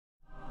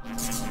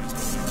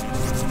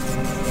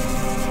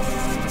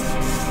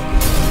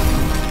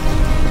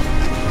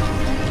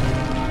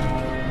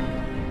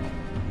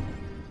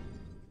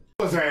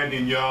What's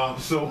happening, y'all?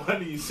 So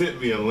one of you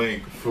sent me a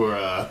link for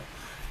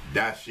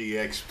Dashi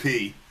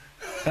XP,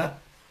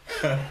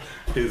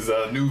 his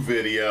new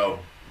video,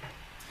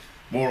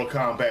 Mortal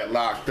Kombat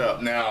Locked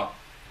Up. Now,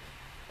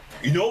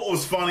 you know what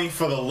was funny?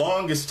 For the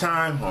longest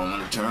time, hold on,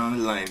 let me turn on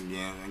the light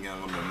again. I got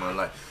a little bit more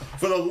light.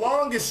 For the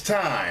longest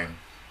time,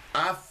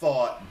 I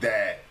thought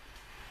that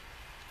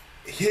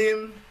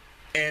him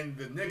and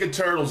the nigga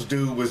Turtles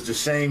dude was the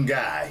same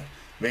guy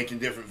making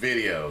different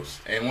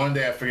videos. And one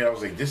day I figured, I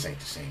was like, this ain't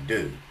the same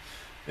dude.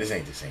 This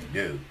ain't the same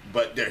dude.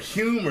 But their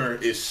humor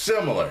is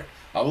similar.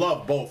 I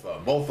love both of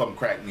them. Both of them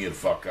cracked me the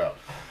fuck up.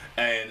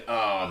 And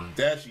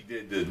Dashi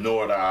did the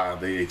Nora,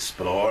 the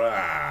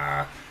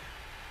Explorer.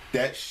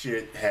 That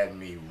shit had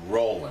me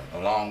rolling,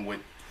 along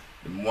with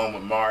the one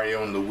with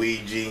Mario and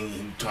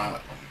Luigi.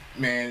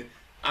 Man,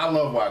 I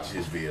love watching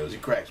his videos. He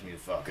cracks me the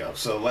fuck up.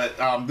 So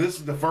this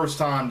is the first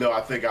time, though,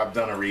 I think I've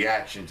done a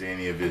reaction to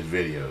any of his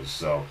videos.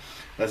 So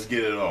let's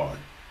get it on.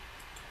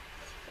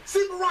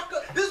 See,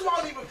 Baraka, this is why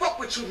I don't even fuck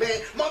with you, man.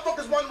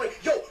 Motherfuckers wondering,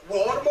 yo,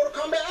 where all the Mortal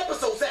Kombat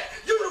episodes at?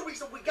 You the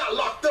reason we got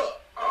locked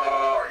up.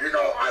 You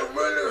know, I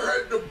really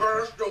hate to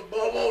burst the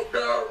bubble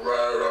there,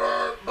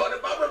 but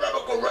if I remember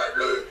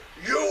correctly,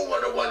 you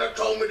were the one that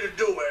told me to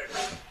do it.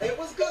 It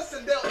was good,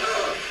 Sindel.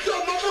 Yo,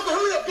 motherfucker,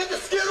 hurry up, get the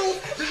Skittles,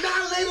 the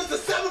 9-laters, the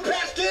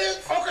 7-Patch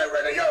Kids. Okay,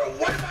 Reddy, yo,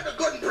 what about the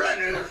Good and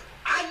Plenty?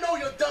 I know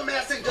your dumb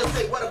ass ain't just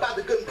say, what about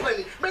the Good and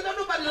Plenty? Man, don't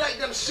nobody like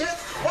them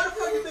shits. Why the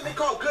fuck you think they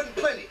call Good and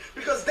Plenty?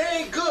 Because they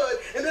ain't good,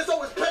 and there's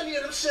always plenty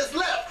of them shits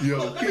left. Yo,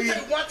 look, let me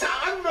tell you one time,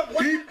 I remember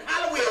one time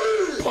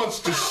Halloween.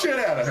 Punched the shit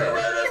out of her.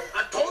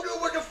 I told you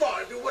it wasn't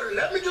far. If you would've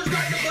let me just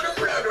like the Good and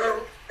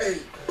Plenty. Hey,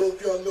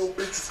 both y'all little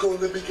bitches gonna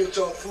let me get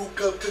y'all fruit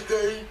cup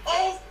today?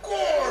 Of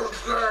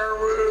course,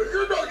 Gary.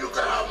 You know you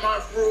can have my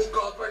fruit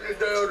cup any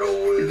day of the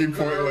week. You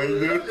point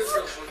like this.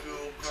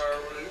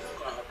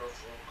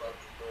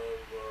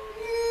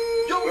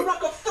 Yo,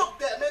 Baraka, fuck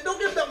that, man. Don't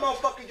give that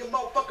motherfucker your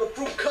motherfucking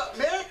fruit cup,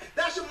 man.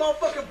 That's your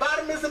motherfucking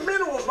vitamins and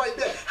minerals right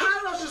there.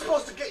 How else you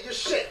supposed to get your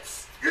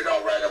shits? You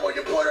know, Raider, when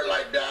you put it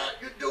like that,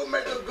 you do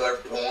make a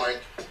good point.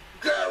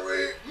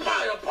 Gary,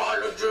 my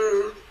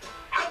apologies.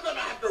 I'm gonna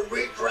have to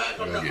retract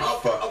on the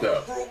upper of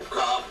the fruit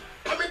cup.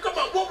 I mean, come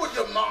on, what would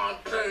your mom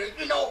think?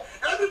 You know,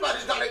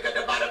 everybody's gotta get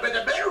the bottom of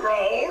the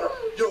barrel.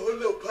 Yo,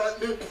 hello,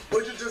 partner.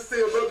 What'd you just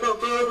say about my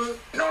mama?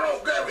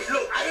 No, Gary,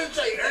 look, I didn't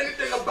say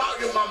anything about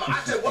your mama.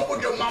 I said, what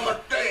would your mama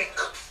think?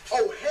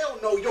 Oh, hell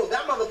no, yo,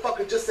 that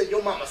motherfucker just said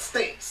your mama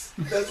stinks.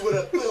 That's what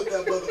I thought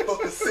that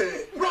motherfucker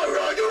said. Right.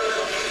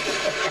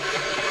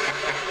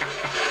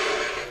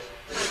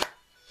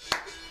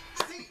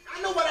 See,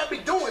 I know what I be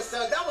doing,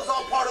 son. That was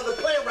all part of the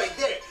plan right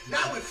there.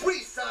 Now we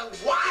free, son.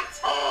 What?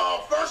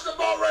 First of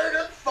all,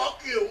 Raiden,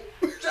 fuck you.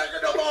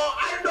 Second of all,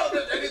 I don't know if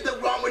there's anything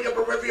wrong with your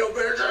peripheral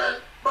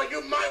vision, but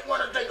you might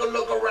want to take a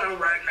look around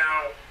right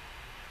now.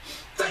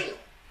 Damn.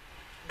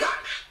 Got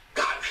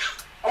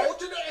it. O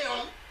to the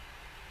M,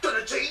 to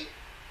the G,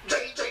 G.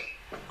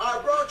 I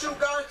brought you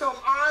guys some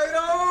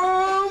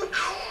items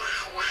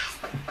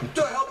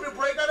to help you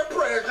break out of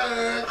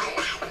prison.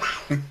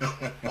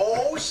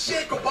 Oh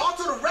shit, Kombat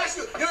to the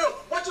rescue. Yo,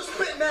 what your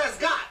spitting ass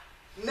got?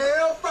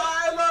 Nail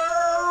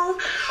filer,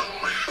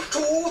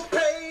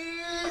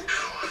 toothpaste,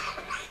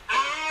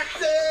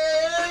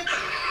 acid,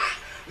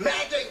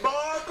 magic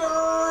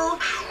marker,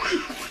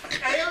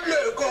 and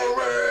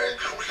licorice.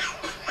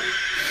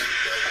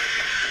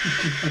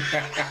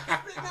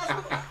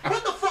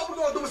 What the fuck we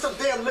gonna do with some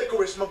damn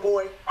licorice, my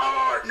boy?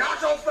 Not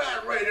so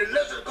fast, Raiden.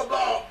 Listen, come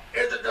on.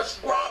 Is it the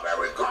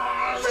strawberry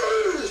corn?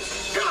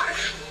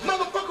 Gosh,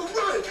 motherfucker,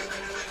 run!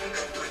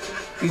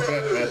 He's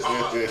right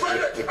behind me,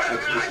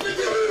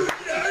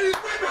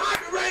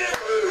 Raiden.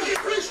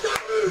 Please stop.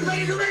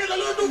 Raiden, a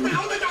little too fast.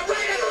 Oh my God,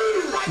 Raiden!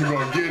 You're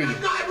gonna get him.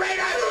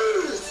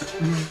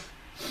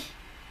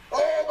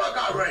 Oh my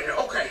God, Raiden.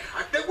 Okay,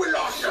 I think we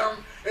lost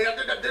him, and I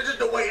think that this is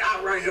the way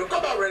out right here.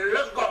 Come on, Raiden,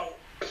 let's go.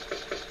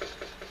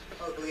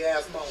 Ugly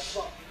ass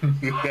motherfucker.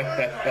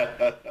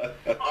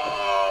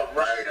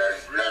 Raiden,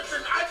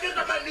 listen, I think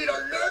I might need a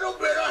little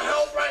bit of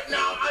help right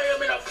now. I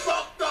am in a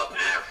fucked up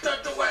ass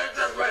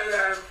situation,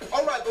 Raiden.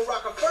 Alright,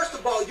 Baraka, first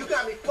of all, you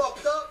got me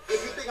fucked up.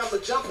 If you think I'm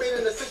gonna jump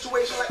in a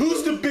situation like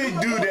Who's the big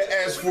dude that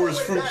asked for his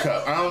fruit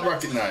cup? I don't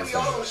recognize him.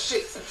 All them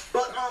shits.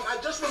 But I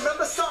just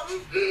remember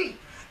something.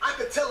 I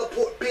could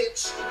teleport,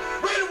 bitch.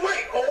 Right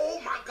away. Oh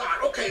my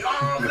God. Okay.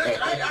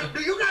 Listen,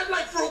 do you guys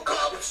like fruit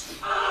cups?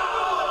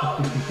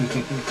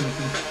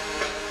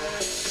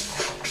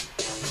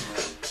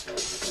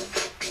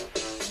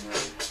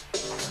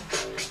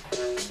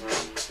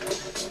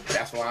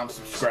 That's why I'm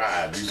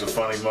subscribed. He's a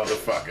funny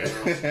motherfucker.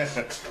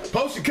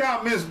 Post your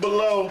comments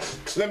below.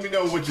 Let me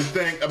know what you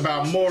think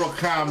about Mortal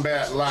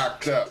Kombat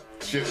Locked Up.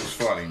 Shit was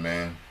funny,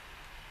 man.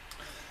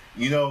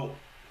 You know,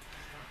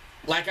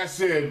 like I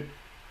said,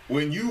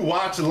 when you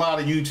watch a lot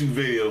of YouTube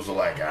videos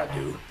like I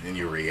do, and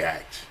you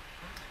react,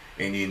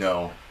 and you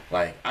know,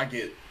 like I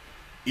get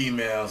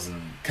emails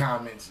and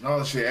comments and all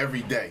that shit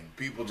every day.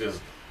 People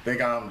just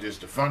think I'm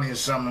just the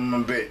funniest son of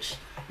a bitch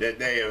that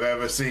they have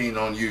ever seen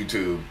on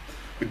YouTube.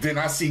 But then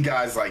I see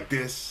guys like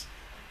this,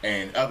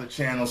 and other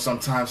channels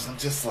sometimes, I'm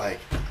just like,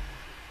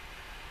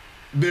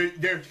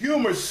 their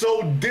humor's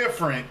so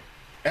different,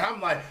 and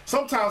I'm like,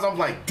 sometimes I'm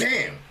like,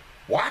 damn,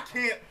 why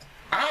can't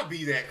I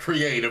be that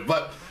creative?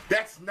 But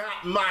that's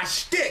not my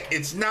shtick.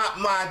 It's not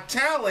my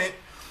talent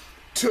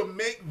to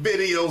make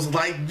videos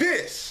like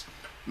this.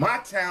 My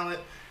talent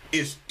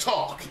is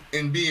talk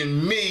and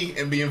being me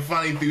and being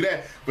funny through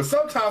that. But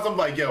sometimes I'm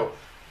like, yo,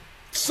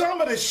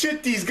 some of the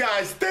shit these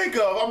guys think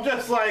of, I'm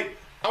just like,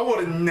 I would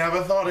have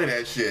never thought of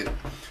that shit.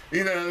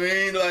 You know what I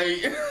mean?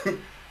 Like,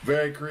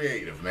 very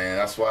creative, man.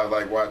 That's why I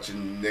like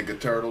watching Nigga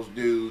Turtles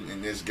dude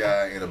and this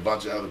guy and a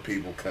bunch of other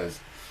people, because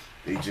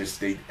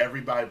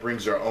everybody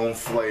brings their own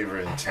flavor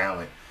and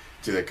talent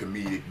to their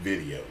comedic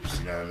videos.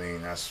 You know what I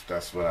mean?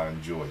 That's what I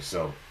enjoy.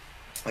 So,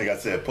 like I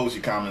said, post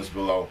your comments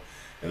below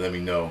and let me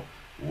know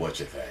what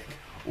you think.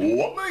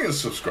 1 million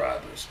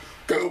subscribers.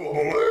 Come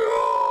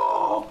on.